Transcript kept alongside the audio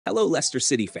Hello, Leicester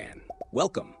City fan.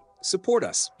 Welcome. Support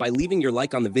us by leaving your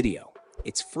like on the video.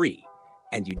 It's free,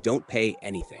 and you don't pay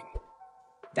anything.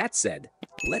 That said,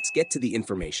 let's get to the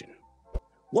information.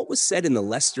 What was said in the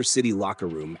Leicester City locker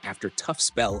room after a tough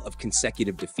spell of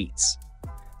consecutive defeats?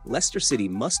 Leicester City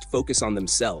must focus on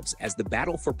themselves as the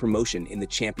battle for promotion in the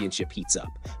championship heats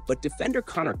up, but defender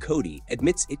Connor Cody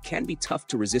admits it can be tough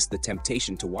to resist the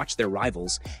temptation to watch their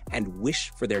rivals and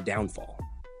wish for their downfall.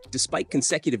 Despite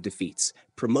consecutive defeats,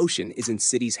 promotion is in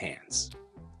City's hands.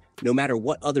 No matter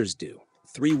what others do,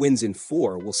 3 wins in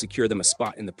 4 will secure them a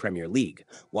spot in the Premier League,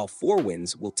 while 4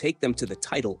 wins will take them to the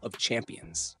title of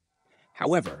champions.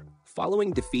 However,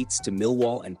 following defeats to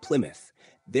Millwall and Plymouth,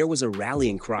 there was a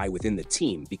rallying cry within the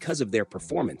team because of their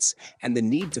performance and the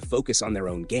need to focus on their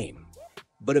own game.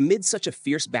 But amid such a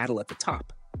fierce battle at the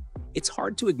top, it's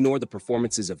hard to ignore the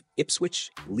performances of Ipswich,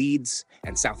 Leeds,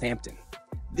 and Southampton.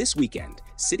 This weekend,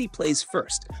 City plays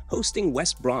first, hosting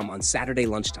West Brom on Saturday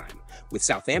lunchtime, with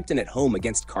Southampton at home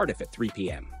against Cardiff at 3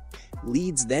 p.m.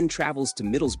 Leeds then travels to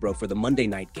Middlesbrough for the Monday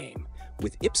night game,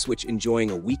 with Ipswich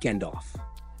enjoying a weekend off.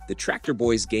 The Tractor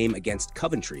Boys game against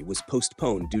Coventry was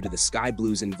postponed due to the Sky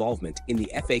Blues' involvement in the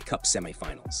FA Cup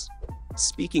semi-finals.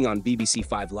 Speaking on BBC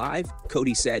 5 Live,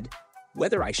 Cody said,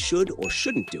 "Whether I should or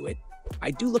shouldn't do it,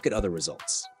 I do look at other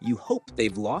results. You hope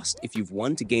they've lost if you've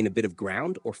won to gain a bit of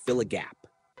ground or fill a gap.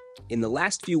 In the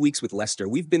last few weeks with Leicester,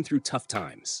 we've been through tough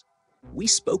times. We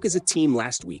spoke as a team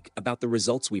last week about the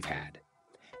results we've had.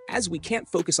 As we can't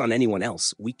focus on anyone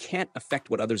else, we can't affect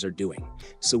what others are doing.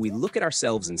 So we look at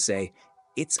ourselves and say,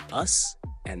 it's us,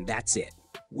 and that's it.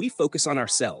 We focus on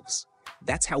ourselves.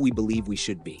 That's how we believe we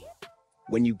should be.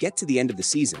 When you get to the end of the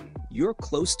season, you're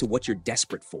close to what you're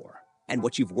desperate for and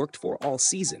what you've worked for all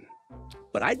season.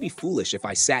 But I'd be foolish if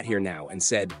I sat here now and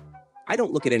said, I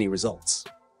don't look at any results.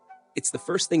 It's the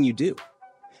first thing you do.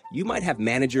 You might have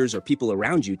managers or people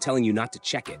around you telling you not to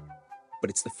check it, but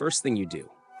it's the first thing you do.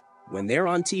 When they're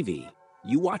on TV,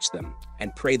 you watch them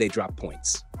and pray they drop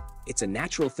points. It's a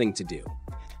natural thing to do,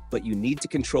 but you need to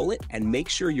control it and make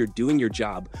sure you're doing your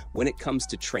job when it comes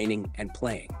to training and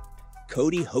playing.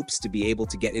 Cody hopes to be able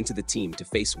to get into the team to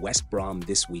face West Brom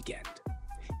this weekend.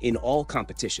 In all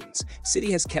competitions,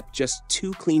 City has kept just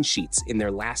 2 clean sheets in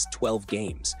their last 12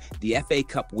 games, the FA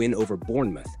Cup win over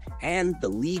Bournemouth and the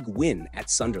league win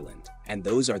at Sunderland. And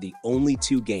those are the only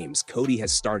 2 games Cody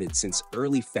has started since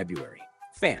early February.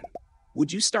 Fan,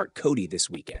 would you start Cody this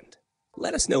weekend?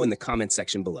 Let us know in the comments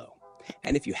section below.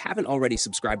 And if you haven't already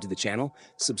subscribed to the channel,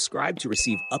 subscribe to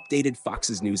receive updated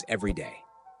Fox's news every day.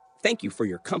 Thank you for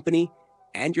your company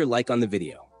and your like on the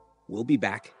video. We'll be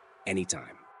back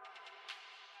anytime.